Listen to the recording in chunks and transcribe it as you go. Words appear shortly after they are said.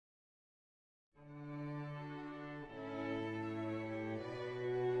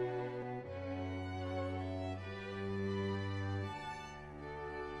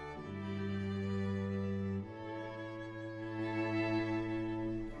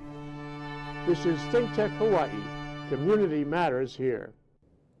This is ThinkTech Hawaii. Community matters here.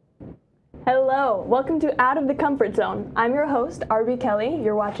 Hello, welcome to Out of the Comfort Zone. I'm your host, RB Kelly.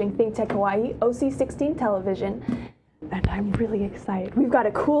 You're watching ThinkTech Hawaii, OC16 television, and I'm really excited. We've got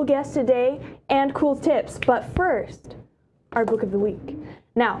a cool guest today and cool tips, but first, our book of the week.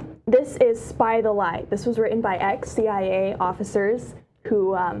 Now, this is Spy the Lie. This was written by ex-CIA officers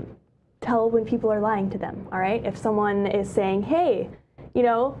who tell when people are lying to them, all right? If someone is saying, hey, you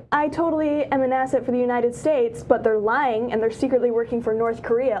know, I totally am an asset for the United States, but they're lying and they're secretly working for North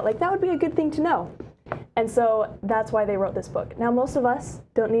Korea, like that would be a good thing to know. And so that's why they wrote this book. Now, most of us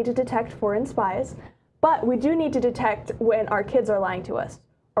don't need to detect foreign spies, but we do need to detect when our kids are lying to us,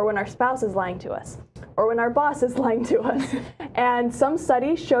 or when our spouse is lying to us, or when our boss is lying to us. And some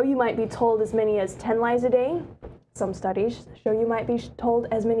studies show you might be told as many as 10 lies a day. Some studies show you might be told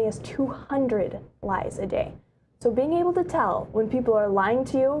as many as 200 lies a day. So being able to tell when people are lying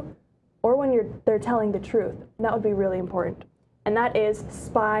to you or when they're telling the truth, that would be really important. And that is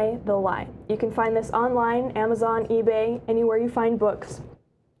Spy the Lie. You can find this online, Amazon, eBay, anywhere you find books.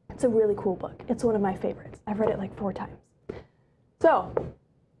 It's a really cool book. It's one of my favorites. I've read it like 4 times. So,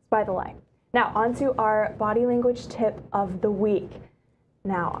 Spy the Lie. Now, on to our body language tip of the week.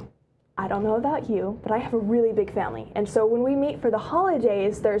 Now, I don't know about you, but I have a really big family. And so when we meet for the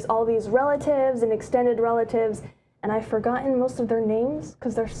holidays, there's all these relatives and extended relatives, and I've forgotten most of their names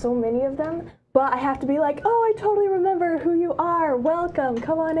because there's so many of them. But I have to be like, oh, I totally remember who you are. Welcome,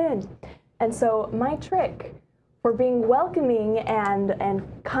 come on in. And so my trick for being welcoming and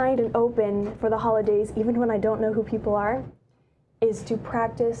kind and open for the holidays, even when I don't know who people are, is to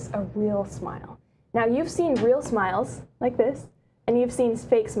practice a real smile. Now, you've seen real smiles like this, and you've seen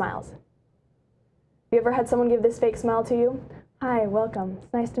fake smiles. You ever had someone give this fake smile to you? Hi, welcome.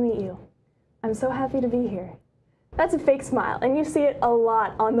 It's nice to meet you. I'm so happy to be here. That's a fake smile, and you see it a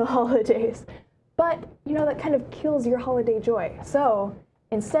lot on the holidays. But, you know, that kind of kills your holiday joy. So,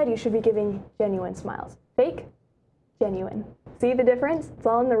 instead, you should be giving genuine smiles. Fake, genuine. See the difference? It's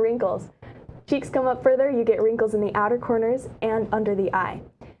all in the wrinkles. Cheeks come up further, you get wrinkles in the outer corners and under the eye.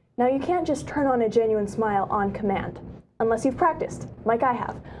 Now, you can't just turn on a genuine smile on command, unless you've practiced, like I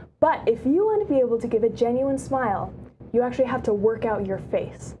have. But if you want to be able to give a genuine smile, you actually have to work out your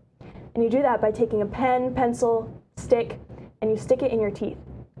face. And you do that by taking a pen, pencil, stick, and you stick it in your teeth.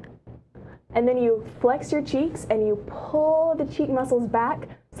 And then you flex your cheeks and you pull the cheek muscles back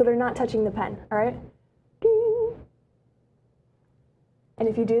so they're not touching the pen, all right? Ding. And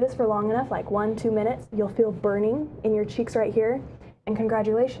if you do this for long enough, like 1-2 minutes, you'll feel burning in your cheeks right here. And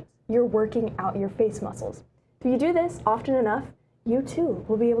congratulations, you're working out your face muscles. If you do this often enough, you too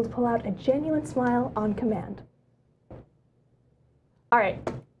will be able to pull out a genuine smile on command. All right,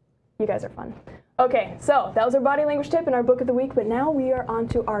 you guys are fun. Okay, so that was our body language tip and our book of the week, but now we are on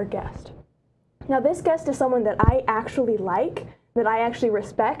to our guest. Now, this guest is someone that I actually like, that I actually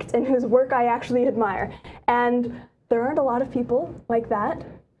respect, and whose work I actually admire. And there aren't a lot of people like that.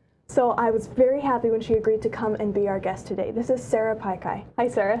 So I was very happy when she agreed to come and be our guest today. This is Sarah Paikai. Hi,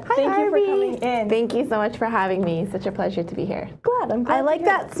 Sarah. Hi, Thank you for coming in. Thank you so much for having me. Such a pleasure to be here. I'm glad I like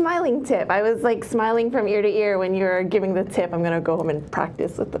that smiling tip. I was like smiling from ear to ear when you were giving the tip. I'm going to go home and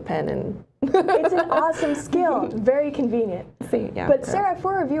practice with the pen. And It's an awesome skill. Very convenient. Yeah, but Sarah,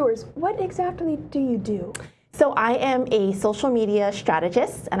 for our viewers, what exactly do you do? So I am a social media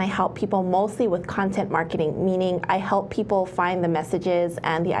strategist, and I help people mostly with content marketing, meaning I help people find the messages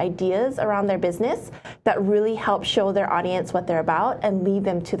and the ideas around their business that really help show their audience what they're about and lead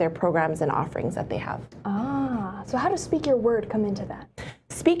them to their programs and offerings that they have. Ah, so how does Speak Your Word come into that?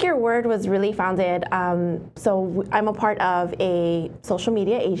 Speak Your Word was really founded, so I'm a part of a social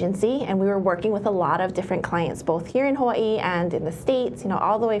media agency, and we were working with a lot of different clients, both here in Hawaii and in the States, you know,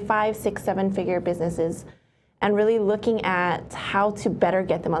 all the way 5, 6, 7-figure businesses, and really looking at how to better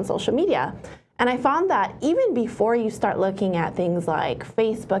get them on social media. And I found that even before you start looking at things like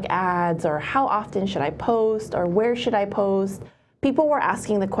Facebook ads or how often should I post or where should I post, people were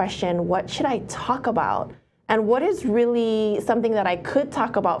asking the question, what should I talk about? And what is really something that I could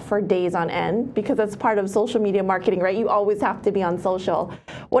talk about for days on end, because that's part of social media marketing, right? You always have to be on social.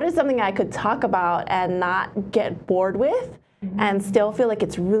 What is something I could talk about and not get bored with? And still feel like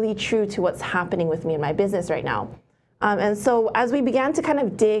it's really true to what's happening with me in my business right now. And so as we began to kind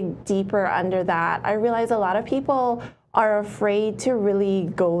of dig deeper under that, I realized a lot of people are afraid to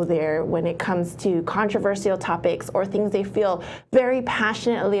really go there when it comes to controversial topics or things they feel very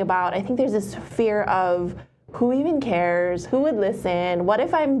passionately about. I think there's this fear of who even cares, who would listen, what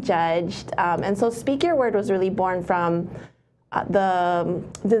if I'm judged? And so Speak Your Word was really born from the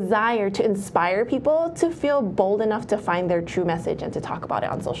desire to inspire people to feel bold enough to find their true message and to talk about it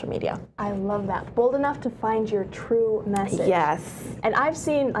on social media. I love that. Bold enough to find your true message. Yes. And I've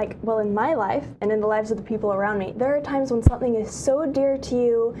seen, like, well, in my life and in the lives of the people around me, there are times when something is so dear to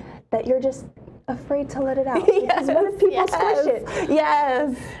you that you're just afraid to let it out. Because what if people squish it?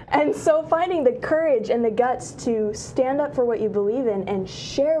 Yes. And so finding the courage and the guts to stand up for what you believe in and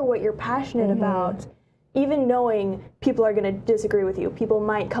share what you're passionate about, even knowing people are going to disagree with you, people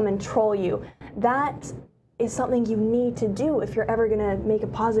might come and troll you, that is something you need to do if you're ever going to make a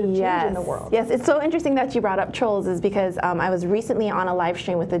positive change in the world. Yes, it's so interesting that you brought up trolls, is because I was recently on a live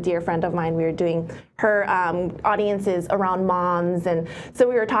stream with a dear friend of mine. We were doing her audiences around moms, and so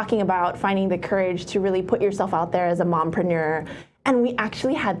we were talking about finding the courage to really put yourself out there as a mompreneur, and we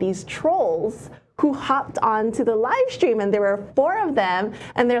actually had these trolls who hopped onto the live stream, and there were 4 of them,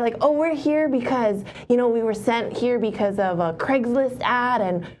 and they're like, oh, we're here because, you know, we were sent here because of a Craigslist ad,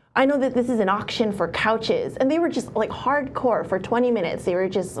 and I know that this is an auction for couches. And they were just like hardcore for 20 minutes. They were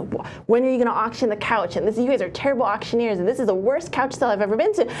just, when are you gonna auction the couch? And this, you guys are terrible auctioneers, and this is the worst couch sale I've ever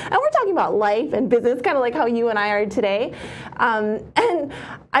been to. And we're talking about life and business, kind of like how you and I are today. And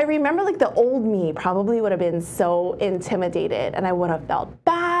I remember, like, the old me probably would have been so intimidated, and I would have felt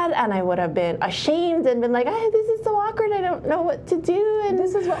bad, and I would have been ashamed and been like, this is so awkward, I don't know what to do. And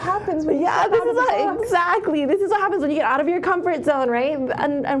this is what happens when you this get out is of the box. exactly. This is what happens when you get out of your comfort zone, right?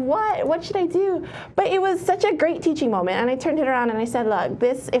 And what should I do? But it was such a great teaching moment, and I turned it around and I said, look,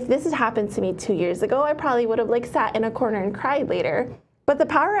 if this had happened to me 2 years ago, I probably would have, like, sat in a corner and cried later. But the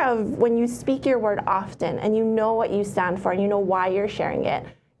power of when you speak your word often and you know what you stand for and you know why you're sharing it,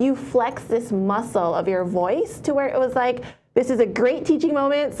 you flex this muscle of your voice to where it was like, this is a great teaching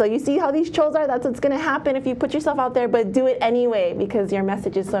moment. So you see how these trolls are? That's what's going to happen if you put yourself out there, but do it anyway because your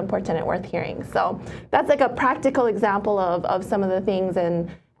message is so important and worth hearing. So that's like a practical example of some of the things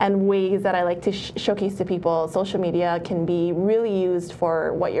and ways that I like to showcase to people. Social media can be really used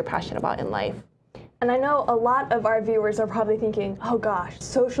for what you're passionate about in life. And I know a lot of our viewers are probably thinking, oh gosh,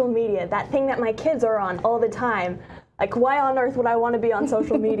 social media, that thing that my kids are on all the time. Like, why on earth would I want to be on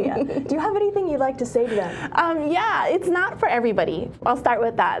social media? Do you have anything you'd like to say to them? Yeah, it's not for everybody. I'll start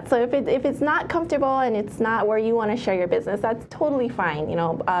with that. So if it's not comfortable and it's not where you want to share your business, that's totally fine. You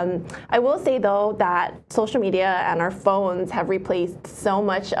know, I will say though that social media and our phones have replaced so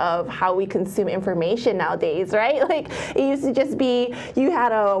much of how we consume information nowadays, right? Like, it used to just be you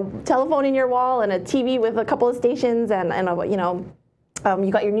had a telephone in your wall and a TV with a couple of stations and you know,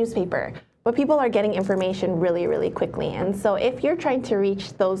 you got your newspaper. But people are getting information really, really quickly. And so if you're trying to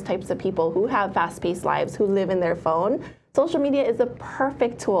reach those types of people who have fast-paced lives, who live in their phone, social media is the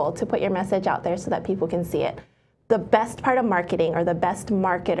perfect tool to put your message out there so that people can see it. The best part of marketing, or the best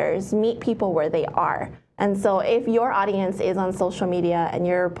marketers, meet people where they are. And so if your audience is on social media and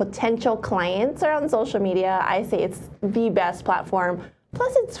your potential clients are on social media, I say it's the best platform.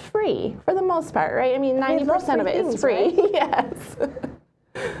 Plus, it's free for the most part, right? I mean, 90% of it is free. Right? Yes.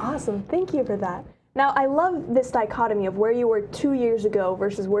 Awesome. Thank you for that. Now, I love this dichotomy of where you were 2 years ago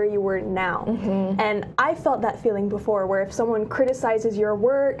versus where you were now. And I felt that feeling before, where if someone criticizes your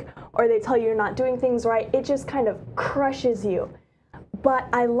work or they tell you you're not doing things right, it just kind of crushes you. But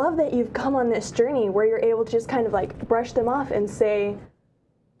I love that you've come on this journey where you're able to just kind of like brush them off and say,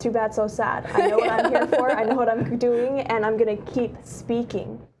 too bad, so sad. I know what I'm here for, I know what I'm doing, and I'm going to keep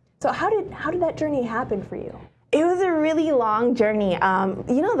speaking. So how did that journey happen for you? It was a really long journey.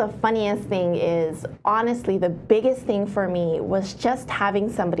 You know, the funniest thing is, honestly, the biggest thing for me was just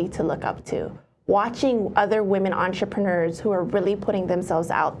having somebody to look up to. Watching other women entrepreneurs who are really putting themselves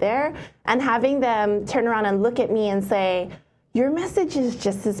out there and having them turn around and look at me and say, your message is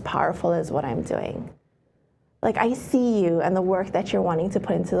just as powerful as what I'm doing. Like, I see you and the work that you're wanting to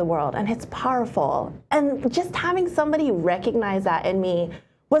put into the world, and it's powerful. And just having somebody recognize that in me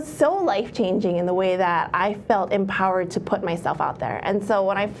was so life-changing in the way that I felt empowered to put myself out there. And so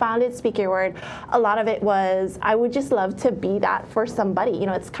when I founded Speak Your Word, a lot of it was, I would just love to be that for somebody. You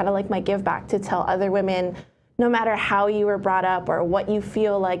know, it's kind of like my give back to tell other women, no matter how you were brought up or what you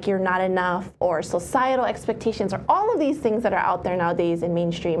feel like you're not enough or societal expectations or all of these things that are out there nowadays in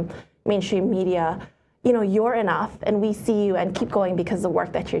mainstream media, you know, you're enough and we see you, and keep going because the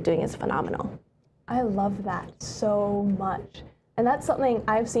work that you're doing is phenomenal. I love that so much. And that's something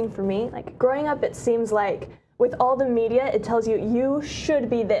I've seen for me. Like, growing up, it seems like with all the media, it tells you, you should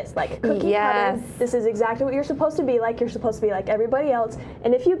be this, like cookie cutter. This is exactly what you're supposed to be like. You're supposed to be like everybody else.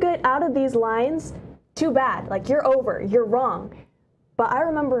 And if you get out of these lines, too bad. Like, you're over, you're wrong. But I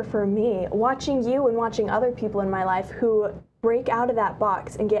remember for me, watching you and watching other people in my life who break out of that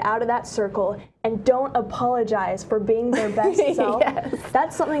box and get out of that circle and don't apologize for being their best self, Yes.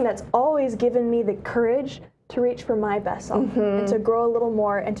 that's something that's always given me the courage to reach for my best self and to grow a little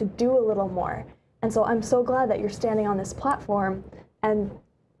more and to do a little more. And so I'm so glad that you're standing on this platform and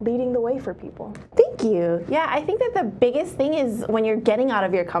leading the way for people. Thank you. Yeah, I think that the biggest thing is when you're getting out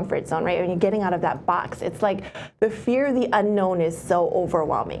of your comfort zone, right? When you're getting out of that box, it's like the fear of the unknown is so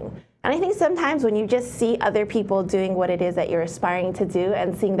overwhelming. And I think sometimes when you just see other people doing what it is that you're aspiring to do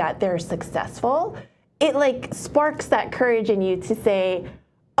and seeing that they're successful, it like sparks that courage in you to say,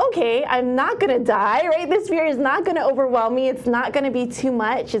 okay, I'm not gonna die, right? This fear is not gonna overwhelm me. It's not gonna be too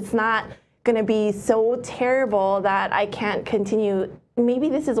much. It's not gonna be so terrible that I can't continue. Maybe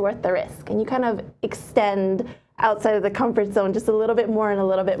this is worth the risk. And you kind of extend outside of the comfort zone just a little bit more and a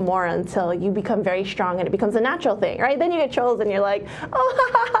little bit more until you become very strong and it becomes a natural thing, right? Then you get trolls and you're like,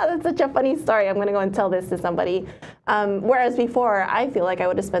 oh, that's such a funny story. I'm gonna go and tell this to somebody. Whereas before, I feel like I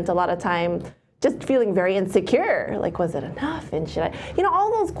would have spent a lot of time just feeling very insecure. Like, was it enough? And should I,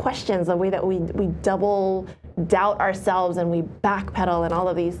 all those questions, the way that we double doubt ourselves and we backpedal and all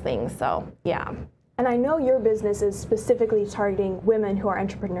of these things. So, yeah. And I know your business is specifically targeting women who are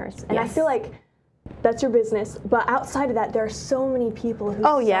entrepreneurs. And I Yes. feel like that's your business, but outside of that, there are so many people who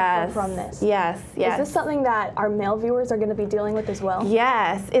suffer from this. Yes, yes. Is this something that our male viewers are going to be dealing with as well?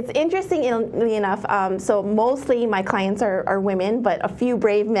 Yes, it's interestingly enough, so mostly my clients are women, but a few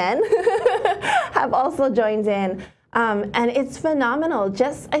brave men have also joined in. And it's phenomenal.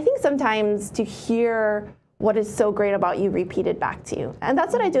 Just, I think sometimes to hear what is so great about you repeated back to you. And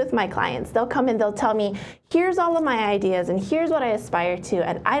that's what I do with my clients. They'll come and they'll tell me, here's all of my ideas and here's what I aspire to,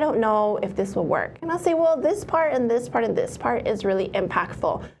 and I don't know if this will work. And I'll say, well, this part and this part and this part is really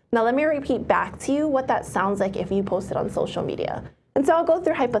impactful. Now let me repeat back to you what that sounds like if you post it on social media. And so I'll go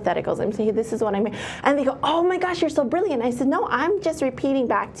through hypotheticals and say, this is what I'm, and they go, oh my gosh, you're so brilliant. I said, no, I'm just repeating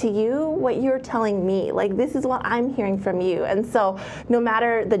back to you what you're telling me. Like, this is what I'm hearing from you. And so no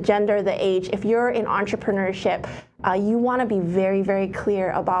matter the gender, the age, if you're in entrepreneurship, you want to be very, very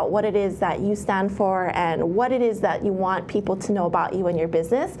clear about what it is that you stand for and what it is that you want people to know about you and your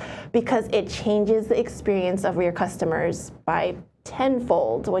business, because it changes the experience of your customers by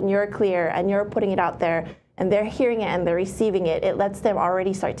tenfold when you're clear and you're putting it out there. And they're hearing it and they're receiving it. It lets them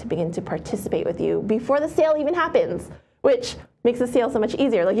already start to begin to participate with you before the sale even happens, which makes the sale so much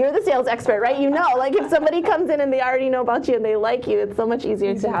easier. Like, you're the sales expert, right? You know, like if somebody comes in and they already know about you and they like you, it's so much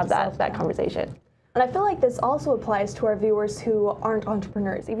easier to have that conversation. And I feel like this also applies to our viewers who aren't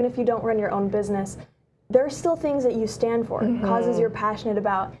entrepreneurs. Even if you don't run your own business, there are still things that you stand for, causes you're passionate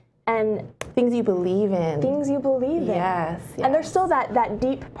about, and things you believe in. Things you believe in. Yes. And there's still that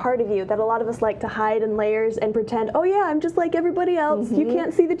deep part of you that a lot of us like to hide in layers and pretend, oh yeah, I'm just like everybody else. You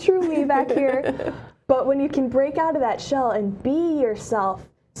can't see the true me back here. But when you can break out of that shell and be yourself,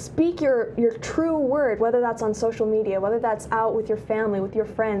 speak your true word, whether that's on social media, whether that's out with your family, with your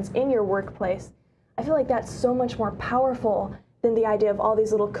friends, in your workplace, I feel like that's so much more powerful than the idea of all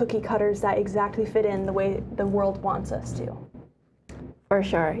these little cookie cutters that exactly fit in the way the world wants us to. For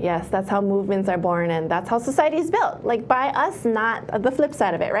sure, yes, that's how movements are born and that's how society is built. Like, by us not, the flip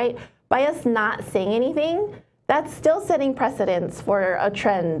side of it, right? By us not saying anything, that's still setting precedents for a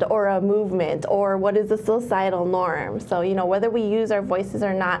trend or a movement or what is the societal norm. So, whether we use our voices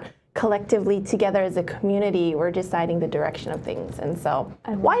or not, collectively together as a community, we're deciding the direction of things. And so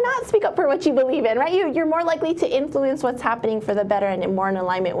why not speak up for what you believe in, right? You're more likely to influence what's happening for the better and more in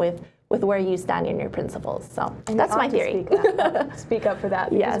alignment with where you stand in your principles. So that's my theory. Speak up for that.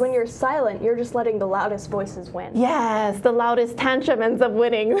 Because Yes. when you're silent, you're just letting the loudest voices win. Yes, the loudest tantrum ends up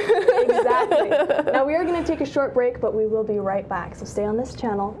winning. Exactly. Now we are going to take a short break, but we will be right back. So stay on this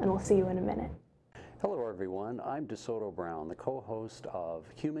channel and we'll see you in a minute. Hello everyone, I'm DeSoto Brown, the co-host of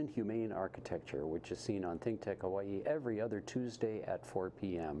Human Humane Architecture, which is seen on ThinkTech Hawaii every other Tuesday at 4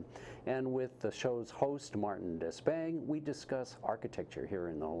 p.m. And with the show's host, Martin Despang, we discuss architecture here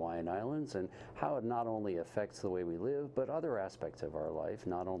in the Hawaiian Islands and how it not only affects the way we live, but other aspects of our life,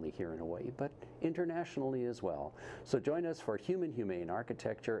 not only here in Hawaii, but internationally as well. So join us for Human Humane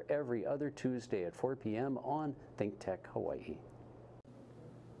Architecture every other Tuesday at 4 p.m. on ThinkTech Hawaii.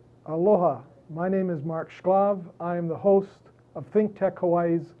 Aloha. My name is Mark Shklav. I am the host of ThinkTech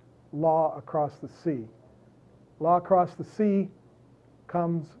Hawaii's Law Across the Sea. Law Across the Sea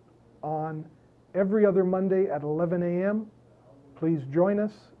comes on every other Monday at 11 a.m. Please join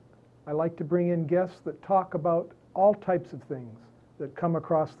us. I like to bring in guests that talk about all types of things that come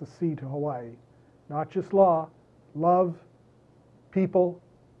across the sea to Hawaii. Not just law, love, people,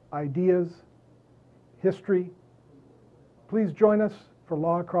 ideas, history. Please join us for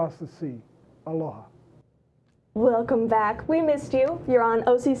Law Across the Sea. Aloha. Welcome back. We missed you. You're on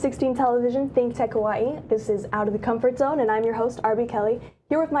OC16 television, ThinkTech Hawaii. This is Out of the Comfort Zone, and I'm your host, RB Kelly,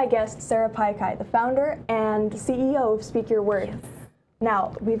 here with my guest, Sarah Paikai, the founder and CEO of Speak Your Word. Yes.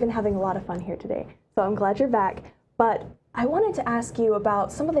 Now, we've been having a lot of fun here today, so I'm glad you're back. But I wanted to ask you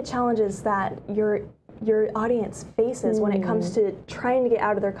about some of the challenges that your audience faces when it comes to trying to get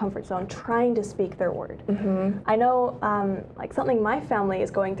out of their comfort zone, trying to speak their word. I know, like something my family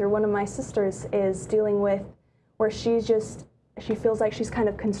is going through. One of my sisters is dealing with where she feels like she's kind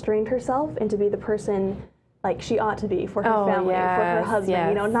of constrained herself into be the person like she ought to be for her family, for her husband,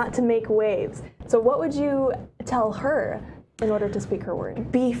 you know, not to make waves. So what would you tell her in order to speak her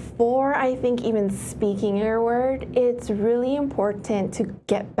word? Before I think even speaking your word, it's really important to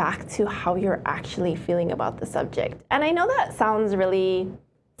get back to how you're actually feeling about the subject. And I know that sounds really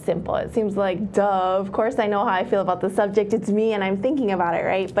simple. It seems like, duh, of course I know how I feel about the subject. It's me and I'm thinking about it,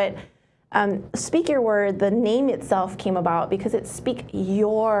 right? But Speak Your Word, the name itself came about because it's speak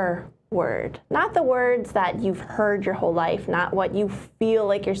your word, not the words that you've heard your whole life, not what you feel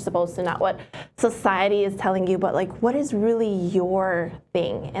like you're supposed to, not what society is telling you, but like what is really your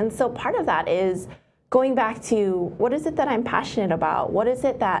thing. And so part of that is going back to what is it that I'm passionate about? What is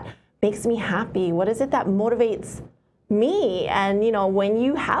it that makes me happy? What is it that motivates me? And you know, when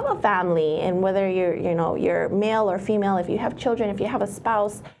you have a family, and whether you're male or female, if you have children, if you have a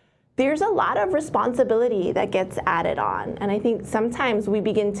spouse, there's a lot of responsibility that gets added on. And I think sometimes we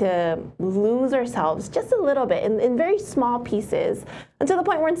begin to lose ourselves just a little bit in very small pieces, until the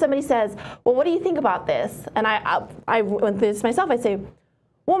point when somebody says, well, what do you think about this? And I went through this myself. I say,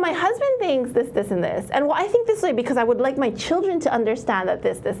 well, my husband thinks this, this, and this. And well, I think this way because I would like my children to understand that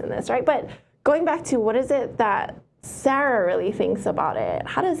this, this, and this, right? But going back to what is it that Sarah really thinks about it?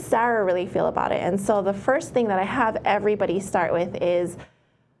 How does Sarah really feel about it? And so the first thing that I have everybody start with is,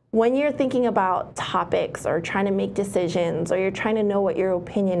 when you're thinking about topics or trying to make decisions or you're trying to know what your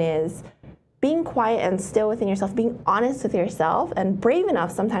opinion is, being quiet and still within yourself, being honest with yourself, and brave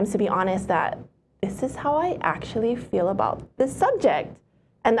enough sometimes to be honest that this is how I actually feel about this subject.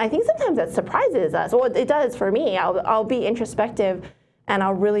 And I think sometimes that surprises us. Well, it does for me. I'll be introspective and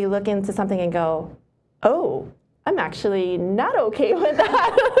I'll really look into something and go, oh, I'm actually not okay with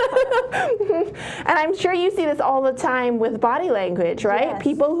that. And I'm sure you see this all the time with body language, right? Yes.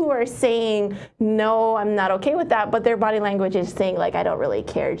 People who are saying, no, I'm not okay with that, but their body language is saying, like, I don't really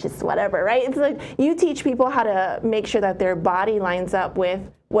care, just whatever, right? It's like you teach people how to make sure that their body lines up with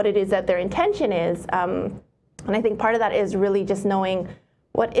what it is that their intention is. And I think part of that is really just knowing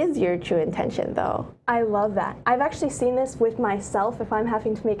what is your true intention, though. I love that. I've actually seen this with myself if I'm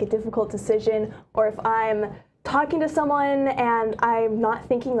having to make a difficult decision, or if I'm talking to someone and I'm not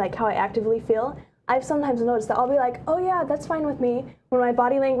thinking like how I actively feel. I've sometimes noticed that I'll be like, oh yeah, that's fine with me, when my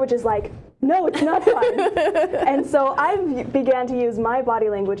body language is like, no, it's not fine. And so I've began to use my body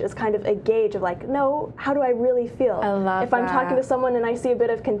language as kind of a gauge of like, no, how do I really feel? I love if I'm talking to someone and I see a bit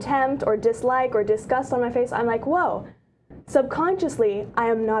of contempt or dislike or disgust on my face, I'm like, whoa, subconsciously, I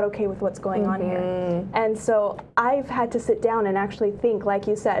am not okay with what's going on here. And so I've had to sit down and actually think, like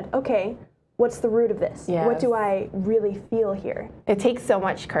you said, okay, what's the root of this? Yes. What do I really feel here? It takes so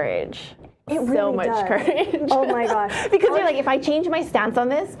much courage. It really so much does. courage. Oh my gosh. Because you're like, if I change my stance on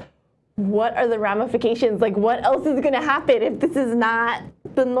this, what are the ramifications? Like, what else is going to happen if this is not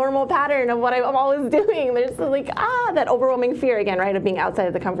the normal pattern of what I'm always doing? There's like, that overwhelming fear again, right, of being outside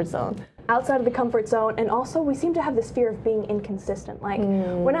of the comfort zone. Outside of the comfort zone, and also we seem to have this fear of being inconsistent. Like,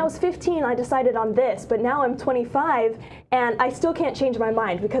 when I was 15, I decided on this, but now I'm 25, and I still can't change my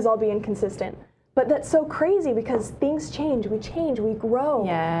mind because I'll be inconsistent. But that's so crazy because things change, we grow.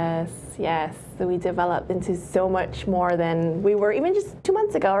 Yes, yes. So we develop into so much more than we were even just 2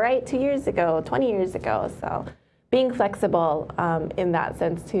 months ago, right? 2 years ago, 20 years ago. So being flexible in that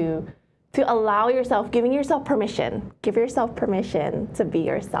sense to allow yourself, giving yourself permission, give yourself permission to be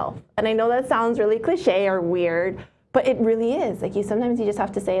yourself. And I know that sounds really cliche or weird, but it really is. Like sometimes you just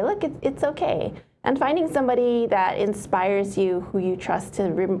have to say, look, it's okay. And finding somebody that inspires you, who you trust to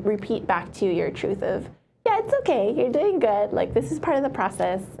repeat back to you your truth of, yeah, it's okay, you're doing good. Like, this is part of the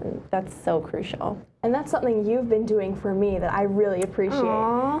process, and that's so crucial. And that's something you've been doing for me that I really appreciate.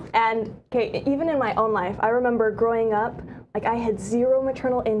 Aww. And okay, even in my own life, I remember growing up, like I had zero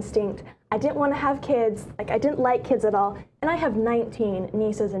maternal instinct. I didn't want to have kids, like I didn't like kids at all. And I have 19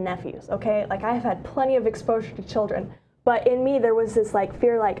 nieces and nephews, okay? Like I have had plenty of exposure to children. But in me, there was this like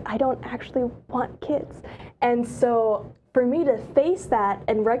fear, like I don't actually want kids. And so for me to face that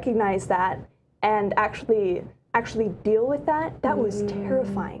and recognize that and actually deal with that, that was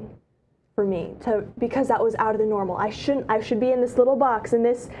terrifying. for me, because that was out of the normal. I should be in this little box, and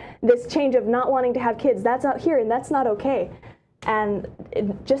this change of not wanting to have kids, that's out here, and that's not okay. And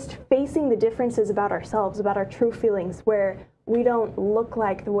just facing the differences about ourselves, about our true feelings, where we don't look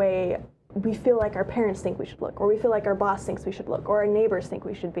like the way we feel like our parents think we should look, or we feel like our boss thinks we should look, or our neighbors think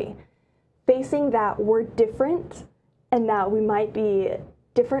we should be. Facing that we're different and that we might be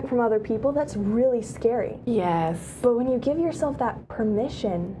different from other people, that's really scary. Yes. But when you give yourself that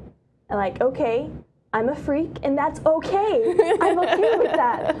permission, like, okay, I'm a freak, and that's okay. I'm okay with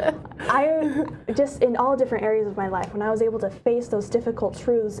that. I just, in all different areas of my life, when I was able to face those difficult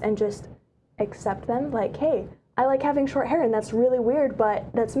truths and just accept them, like, hey, I like having short hair, and that's really weird, but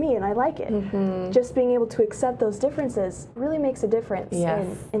that's me, and I like it. Just being able to accept those differences really makes a difference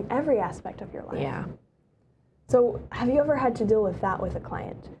in every aspect of your life. Yeah. So have you ever had to deal with that with a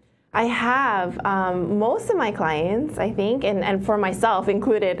client? I have. Most of my clients, I think, and for myself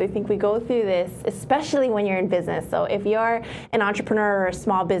included, I think we go through this, especially when you're in business. So if you're an entrepreneur or a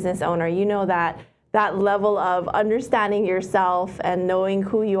small business owner, you know that level of understanding yourself and knowing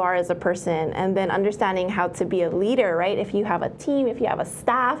who you are as a person, and then understanding how to be a leader, right? If you have a team, if you have a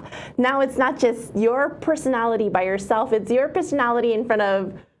staff, now it's not just your personality by yourself, it's your personality in front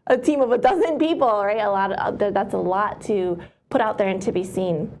of a team of 12 people, right? That's a lot to put out there and to be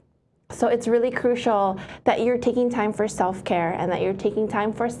seen. So it's really crucial that you're taking time for self-care, and that you're taking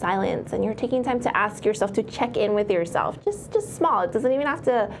time for silence, and you're taking time to ask yourself, to check in with yourself, just small. It doesn't even have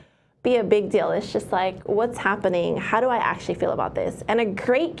to be a big deal. It's just like, what's happening? How do I actually feel about this? And a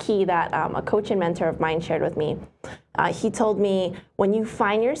great key that a coach and mentor of mine shared with me, he told me, when you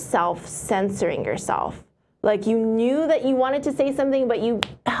find yourself censoring yourself, like you knew that you wanted to say something, but you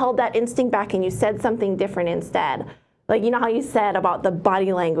held that instinct back and you said something different instead. Like, you know how you said about the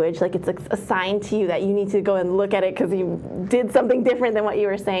body language, like it's a sign to you that you need to go and look at it because you did something different than what you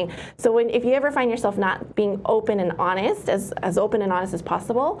were saying. So if you ever find yourself not being open and honest, as open and honest as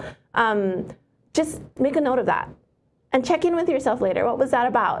possible, just make a note of that. And check in with yourself later. What was that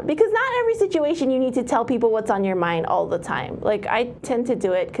about? Because not every situation you need to tell people what's on your mind all the time. Like, I tend to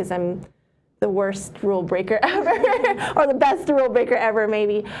do it because I'm the worst rule breaker ever, or the best rule breaker ever,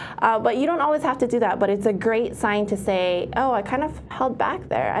 maybe. But you don't always have to do that. But it's a great sign to say, oh, I kind of held back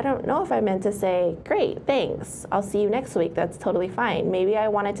there. I don't know if I meant to say, great, thanks. I'll see you next week. That's totally fine. Maybe I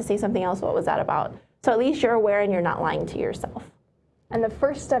wanted to say something else. What was that about? So at least you're aware and you're not lying to yourself. And the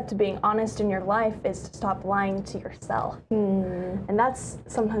first step to being honest in your life is to stop lying to yourself. And that's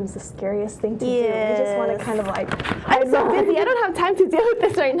sometimes the scariest thing to do. You just want to kind of like, I'm so busy, I don't have time to deal with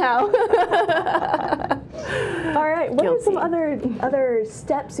this right now. All right, what are some other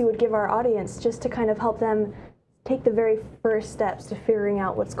steps you would give our audience just to kind of help them take the very first steps to figuring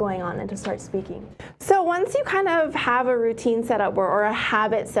out what's going on and to start speaking? So once you kind of have a routine set up or a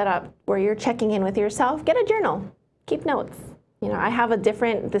habit set up where you're checking in with yourself, get a journal, keep notes. You know, I have a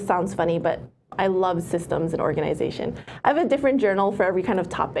different, this sounds funny, but I love systems and organization. I have a different journal for every kind of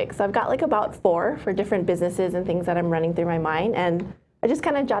topic. So I've got like about 4 for different businesses and things that I'm running through my mind, and I just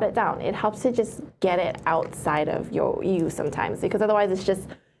kind of jot it down. It helps to just get it outside of you sometimes, because otherwise it's just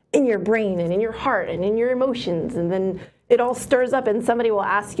in your brain and in your heart and in your emotions, and then it all stirs up and somebody will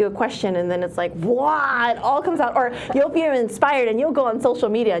ask you a question and then it's like, wow, it all comes out. Or you'll be inspired and you'll go on social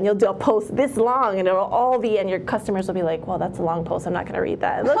media and you'll do a post this long and it'll all be, and your customers will be like, well, that's a long post, I'm not gonna read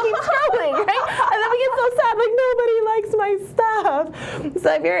that. And they'll keep scrolling, right? And then we get so sad, like nobody likes my stuff.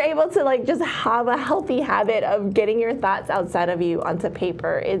 So if you're able to like just have a healthy habit of getting your thoughts outside of you onto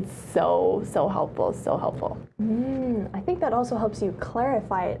paper, it's so helpful, so helpful. I think that also helps you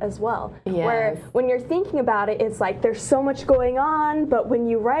clarify it as well. Yes. Where when you're thinking about it, it's like there's so much going on, but when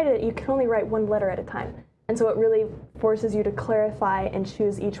you write it, you can only write one letter at a time. And so it really forces you to clarify and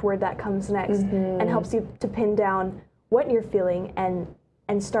choose each word that comes next, and helps you to pin down what you're feeling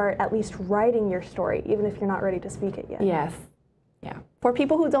and start at least writing your story, even if you're not ready to speak it yet. Yes. Yeah. For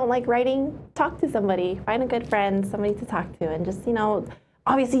people who don't like writing, talk to somebody, find a good friend, somebody to talk to, and just, you know,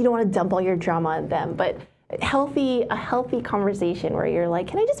 obviously you don't want to dump all your drama on them, but a healthy conversation where you're like,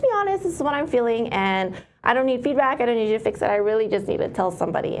 can I just be honest? This is what I'm feeling, and I don't need feedback. I don't need you to fix it. I really just need to tell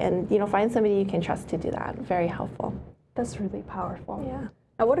somebody, and you know, find somebody you can trust to do that. Very helpful. That's really powerful. Yeah.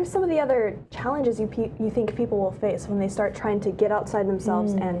 Now, what are some of the other challenges you think people will face when they start trying to get outside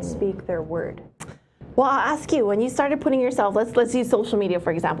themselves and speak their word? Well, I'll ask you, when you started putting yourself, let's use social media,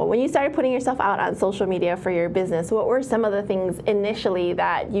 for example. When you started putting yourself out on social media for your business, what were some of the things initially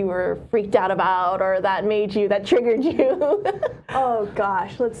that you were freaked out about, or that triggered you? Oh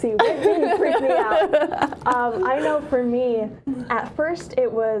gosh, let's see, what didn't freak me out? I know for me, at first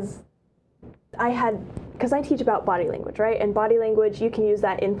it was, I had because I teach about body language, right? And body language, you can use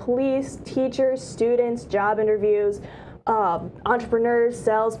that in police, teachers, students, job interviews, entrepreneurs,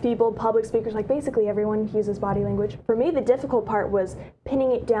 salespeople, public speakers, like basically everyone uses body language. For me, the difficult part was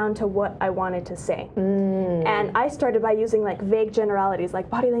pinning it down to what I wanted to say. And I started by using like vague generalities, like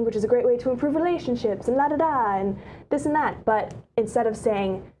body language is a great way to improve relationships and la-da-da and this and that. But instead of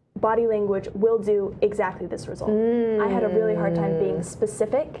saying body language will do exactly this result, I had a really hard time being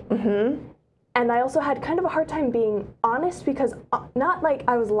specific. And I also had kind of a hard time being honest, because not like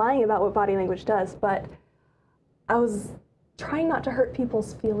I was lying about what body language does, but I was trying not to hurt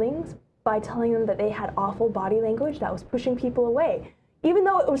people's feelings by telling them that they had awful body language that was pushing people away, even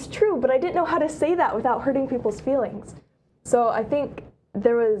though it was true, but I didn't know how to say that without hurting people's feelings. So I think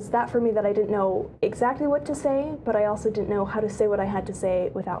there was that for me, that I didn't know exactly what to say, but I also didn't know how to say what I had to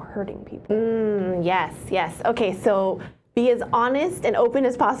say without hurting people. Yes, yes. Okay, so be as honest and open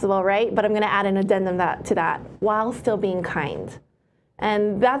as possible, right? But I'm going to add an addendum to that while still being kind.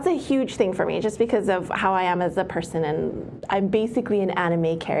 And that's a huge thing for me, just because of how I am as a person, and I'm basically an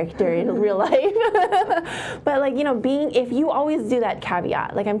anime character in real life. But like, you know, if you always do that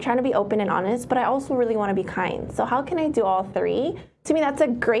caveat, like I'm trying to be open and honest, but I also really want to be kind. So how can I do all three? To me, that's a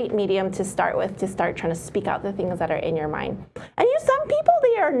great medium to start with, to start trying to speak out the things that are in your mind. And some people,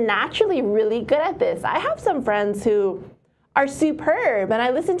 they are naturally really good at this. I have some friends who are superb, and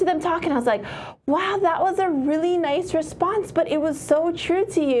I listened to them talk and I was like, wow, that was a really nice response, but it was so true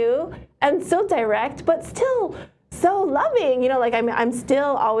to you and so direct, but still so loving. You know, like I'm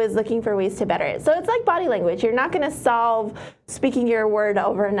still always looking for ways to better it. So it's like body language. You're not going to solve speaking your word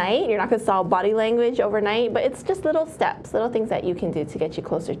overnight. You're not going to solve body language overnight, but it's just little steps, little things that you can do to get you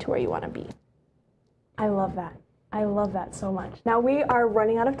closer to where you want to be. I love that. I love that so much. Now we are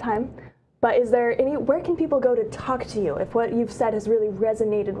running out of time. But is there where can people go to talk to you if what you've said has really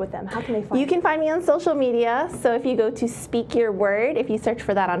resonated with them? How can they find you? You can find me on social media. So if you go to Speak Your Word, if you search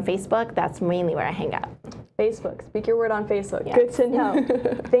for that on Facebook, that's mainly where I hang out. Facebook. Speak Your Word on Facebook. Yes. Good to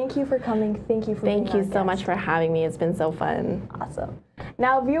know. Thank you for coming. Thank you for being Thank you so much for having me. It's been so fun. Awesome.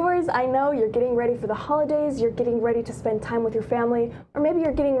 Now, viewers, I know you're getting ready for the holidays. You're getting ready to spend time with your family, or maybe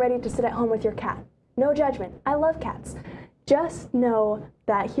you're getting ready to sit at home with your cat. No judgment. I love cats. Just know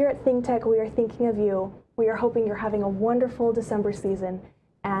that here at ThinkTech, we are thinking of you. We are hoping you're having a wonderful December season,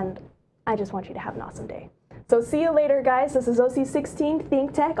 and I just want you to have an awesome day. So see you later, guys. This is OC16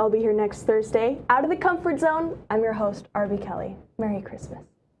 ThinkTech. I'll be here next Thursday. Out of the comfort zone, I'm your host, RB Kelly. Merry Christmas.